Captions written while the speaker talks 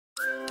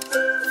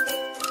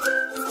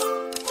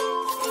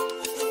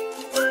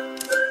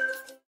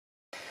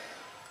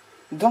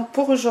Donc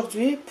pour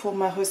aujourd'hui, pour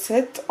ma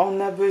recette,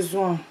 on a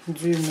besoin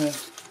d'une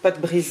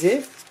pâte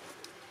brisée.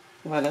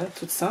 Voilà,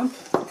 toute simple.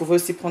 Vous pouvez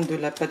aussi prendre de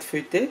la pâte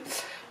feuilletée.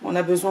 On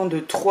a besoin de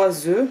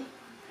 3 œufs.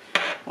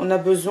 On a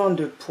besoin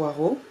de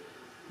poireaux,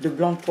 de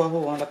blanc de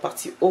poireau, hein, la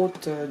partie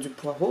haute du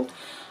poireau.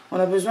 On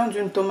a besoin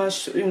d'une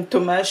tomate, une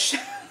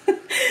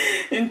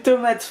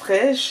tomate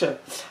fraîche.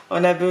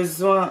 On a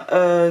besoin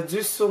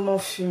du saumon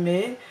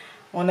fumé.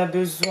 On a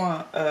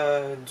besoin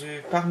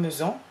du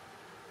parmesan.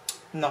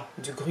 Non,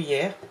 du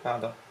gruyère,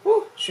 pardon.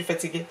 Ouh, je suis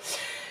fatiguée.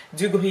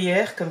 Du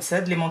gruyère, comme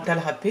ça, de l'emmental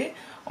râpé.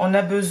 On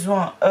a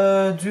besoin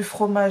du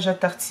fromage à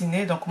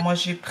tartiner. Donc, moi,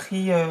 j'ai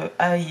pris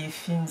ail et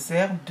fines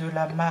herbes de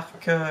la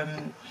marque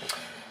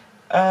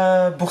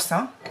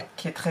Boursin,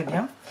 qui est très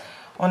bien.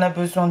 On a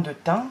besoin de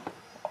thym.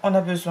 On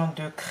a besoin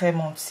de crème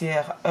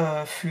entière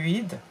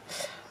fluide.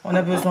 On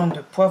a besoin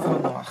de poivre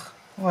noir.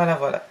 Voilà,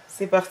 voilà.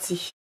 C'est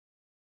parti.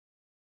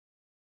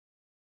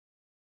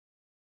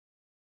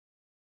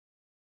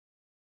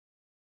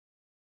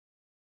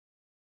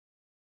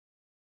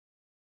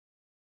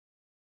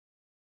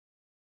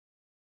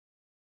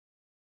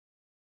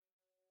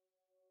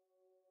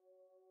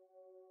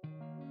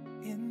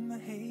 In the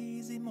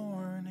hazy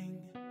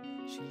morning,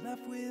 she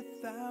left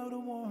without a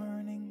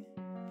warning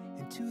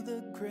into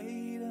the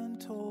great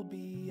untold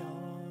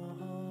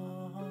beyond.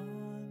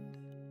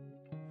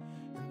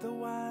 And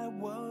though I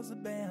was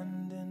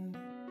abandoned,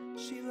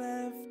 she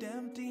left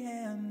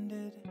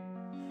empty-handed,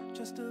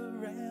 just a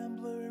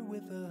rambler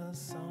with a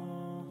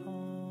song.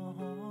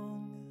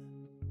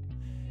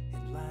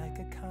 And like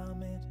a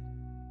comet,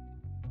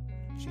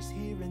 she's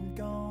here and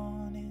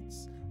gone.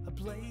 It's a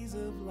blaze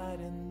of light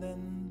and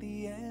then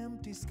the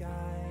empty sky.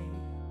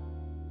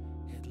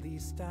 At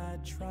least I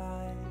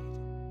tried.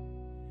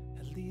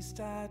 At least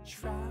I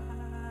tried.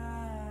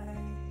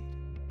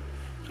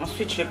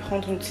 Ensuite, je vais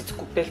prendre une petite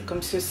coupelle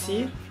comme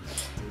ceci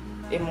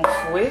et mon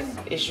fouet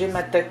et je vais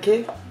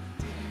m'attaquer.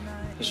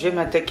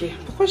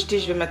 Pourquoi je dis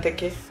je vais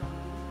m'attaquer?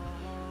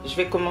 Je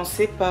vais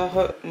commencer par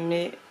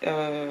mes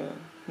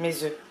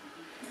œufs.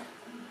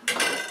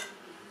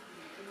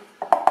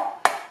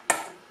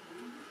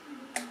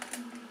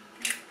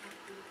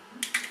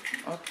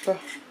 Hop.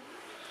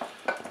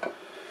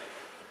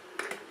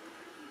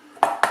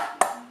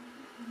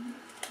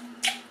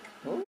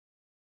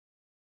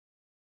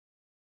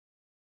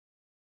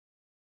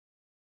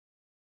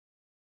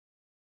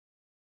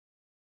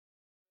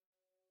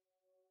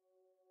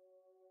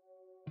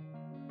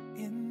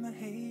 In the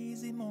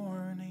hazy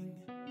morning,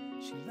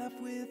 she left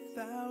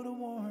without a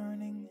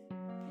warning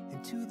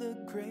into the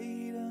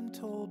great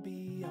untold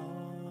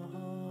beyond.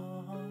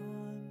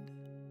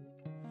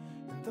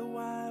 And though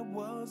I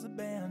was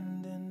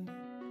abandoned,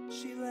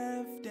 she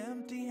left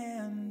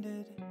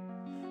empty-handed,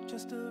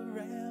 just a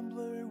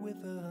rambler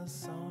with a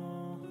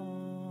song.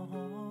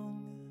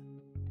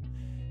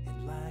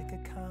 And like a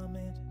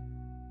comet,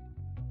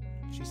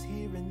 she's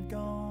here and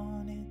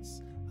gone.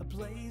 It's a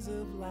blaze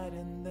of light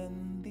and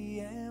then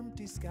the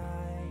empty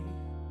sky.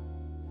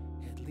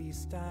 At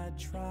least I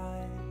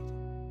tried.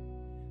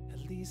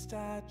 At least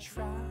I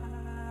tried.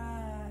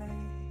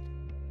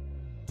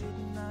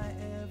 Didn't I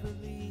ever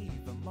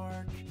leave a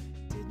mark?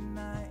 Didn't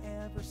I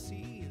ever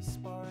see a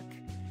spark?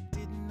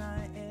 Didn't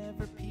I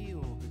ever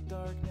peel the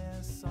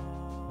darkness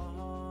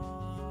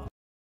off?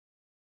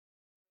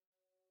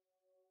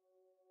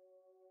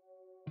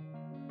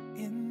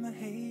 In the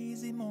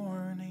hazy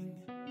morning,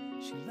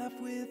 she left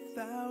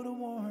without a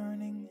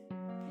warning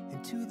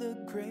into the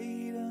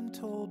great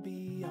untold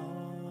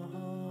beyond.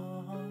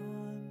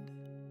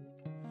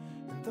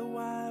 And though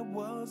I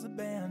was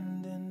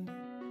abandoned,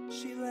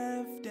 she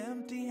left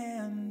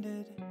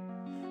empty-handed,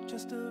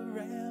 just a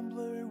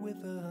rambler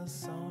with a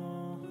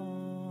song.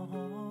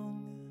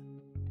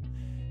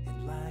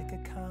 And like a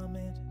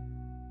comet,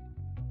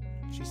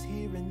 she's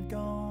here and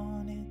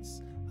gone.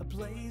 It's a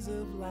blaze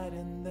of light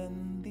and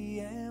then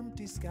the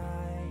empty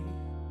sky.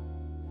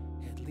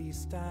 At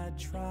least I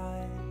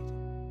tried.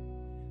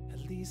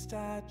 At least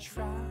I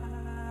tried.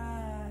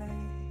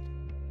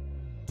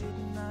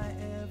 Didn't I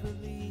ever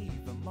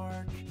leave a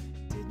mark?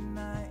 Didn't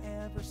I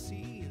ever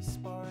see a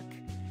spark?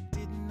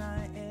 Didn't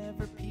I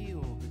ever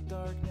peel the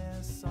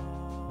darkness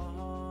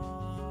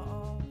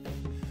off?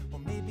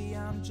 Well, maybe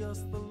I'm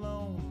just the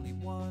lonely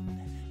one.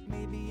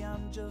 Maybe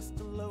I'm just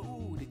a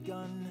loaded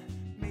gun.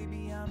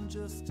 Maybe I'm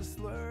just a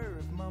slur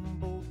of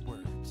mumbled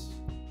words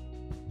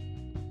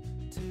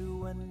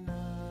to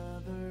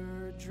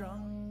another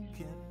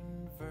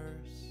drunken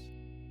verse.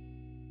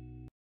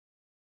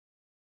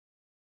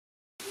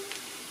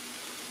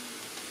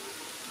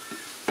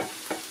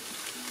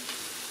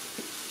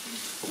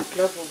 Donc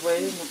là, vous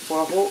voyez, nos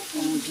poireaux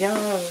ont bien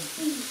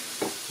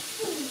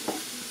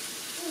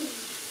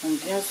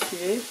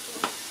sué.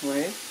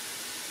 Ouais.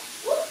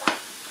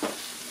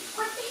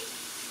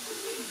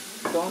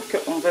 Donc,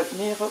 on va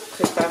venir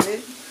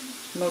préparer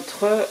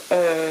notre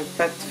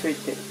pâte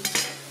feuilletée.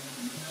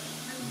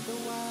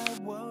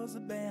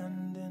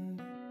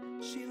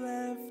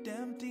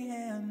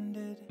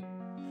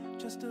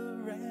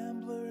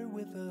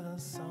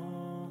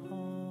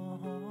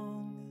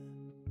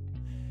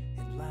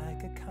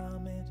 like a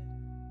comet.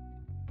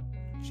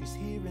 She's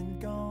here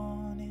and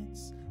gone,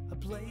 it's a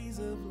blaze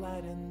of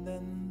light and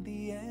then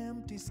the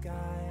empty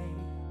sky.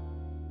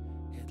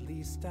 At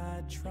least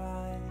I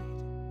tried,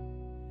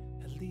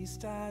 at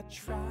least I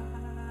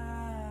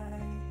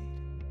tried.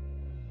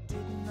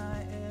 Didn't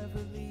I ever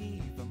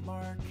leave a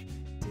mark?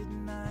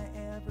 Didn't I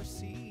ever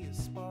see a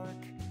spark?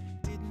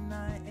 Didn't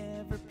I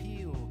ever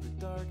peel the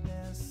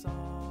darkness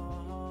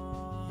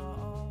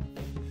off?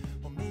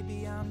 Well,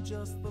 maybe I'm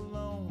just the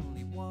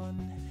lonely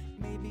one.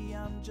 Maybe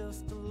I'm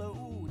just a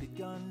loaded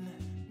gun.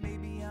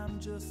 Maybe I'm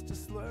just a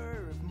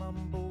slur of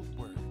mumbled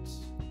words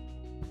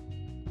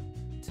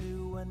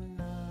to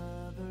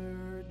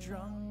another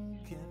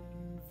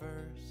drunken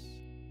verse.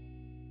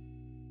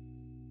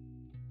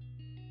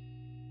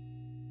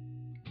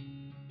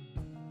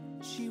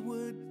 She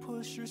would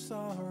push her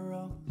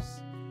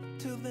sorrows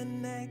till the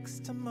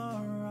next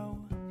tomorrow,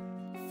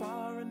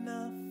 far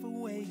enough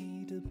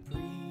away to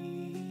breathe.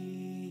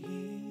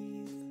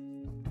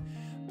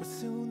 But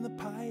soon the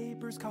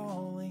piper's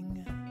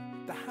calling,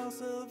 the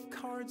house of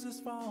cards is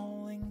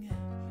falling.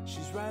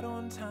 She's right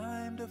on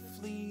time to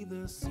flee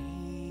the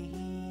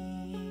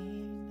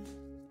scene.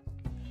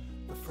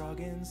 The frog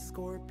and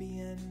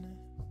scorpion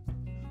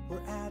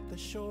were at the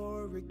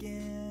shore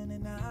again,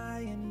 and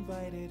I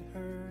invited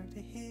her to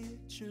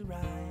hitch a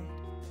ride.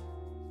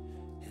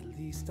 At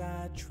least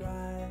I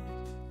tried.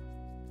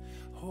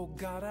 Oh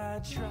God, I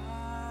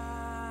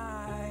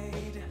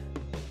tried.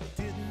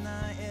 Didn't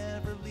I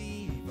ever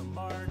leave a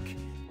mark?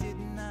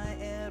 Didn't I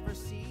ever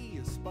see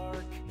a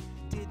spark?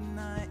 Didn't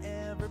I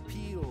ever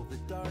peel the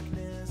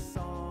darkness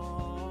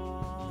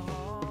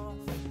off?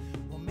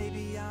 Well,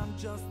 maybe I'm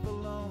just the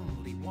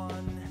lonely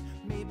one.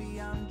 Maybe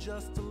I'm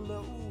just a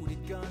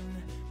loaded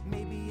gun.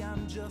 Maybe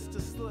I'm just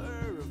a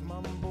slur of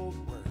mumbled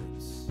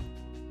words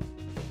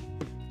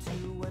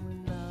to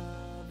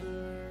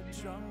another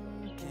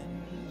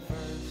drunken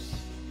verse.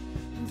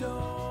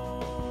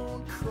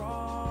 Don't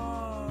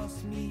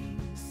cross me,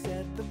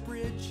 said the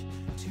bridge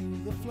to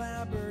the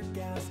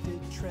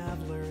flabbergasted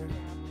traveler.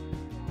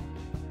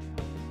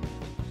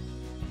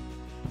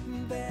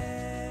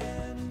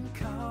 Then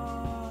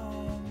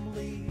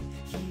calmly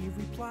he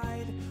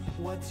replied,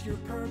 what's your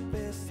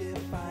purpose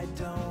if I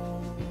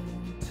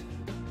don't?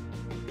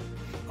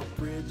 A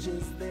bridge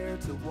is there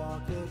to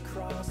walk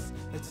across,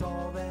 it's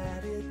all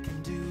that it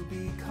can do,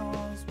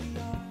 because we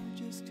are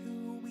just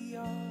who we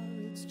are.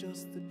 It's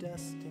just the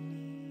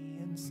destiny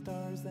and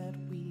stars that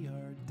we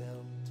are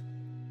dealt.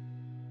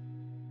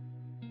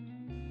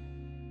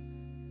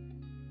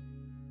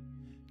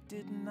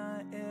 Didn't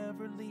I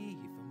ever leave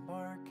a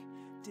mark?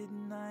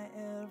 Didn't I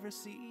ever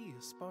see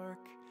a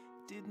spark?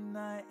 Didn't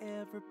I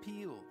ever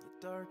peel the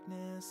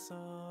darkness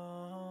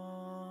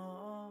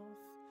off?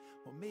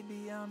 Well,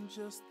 maybe I'm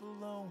just the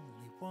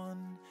lonely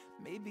one.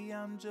 Maybe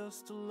I'm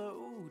just a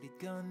loaded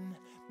gun.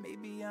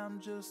 Maybe I'm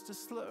just a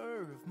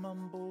slur of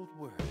mumbled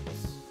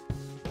words.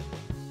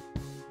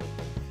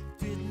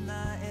 Didn't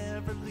I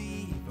ever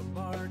leave a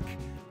mark?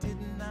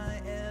 Didn't I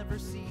ever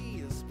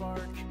see a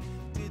spark?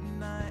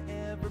 Didn't I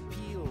ever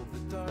peel the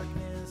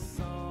darkness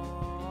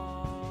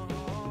off?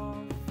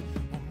 Well,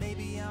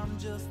 maybe I'm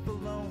just the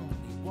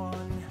lonely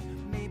one.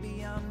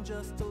 Maybe I'm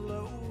just a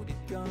loaded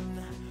gun.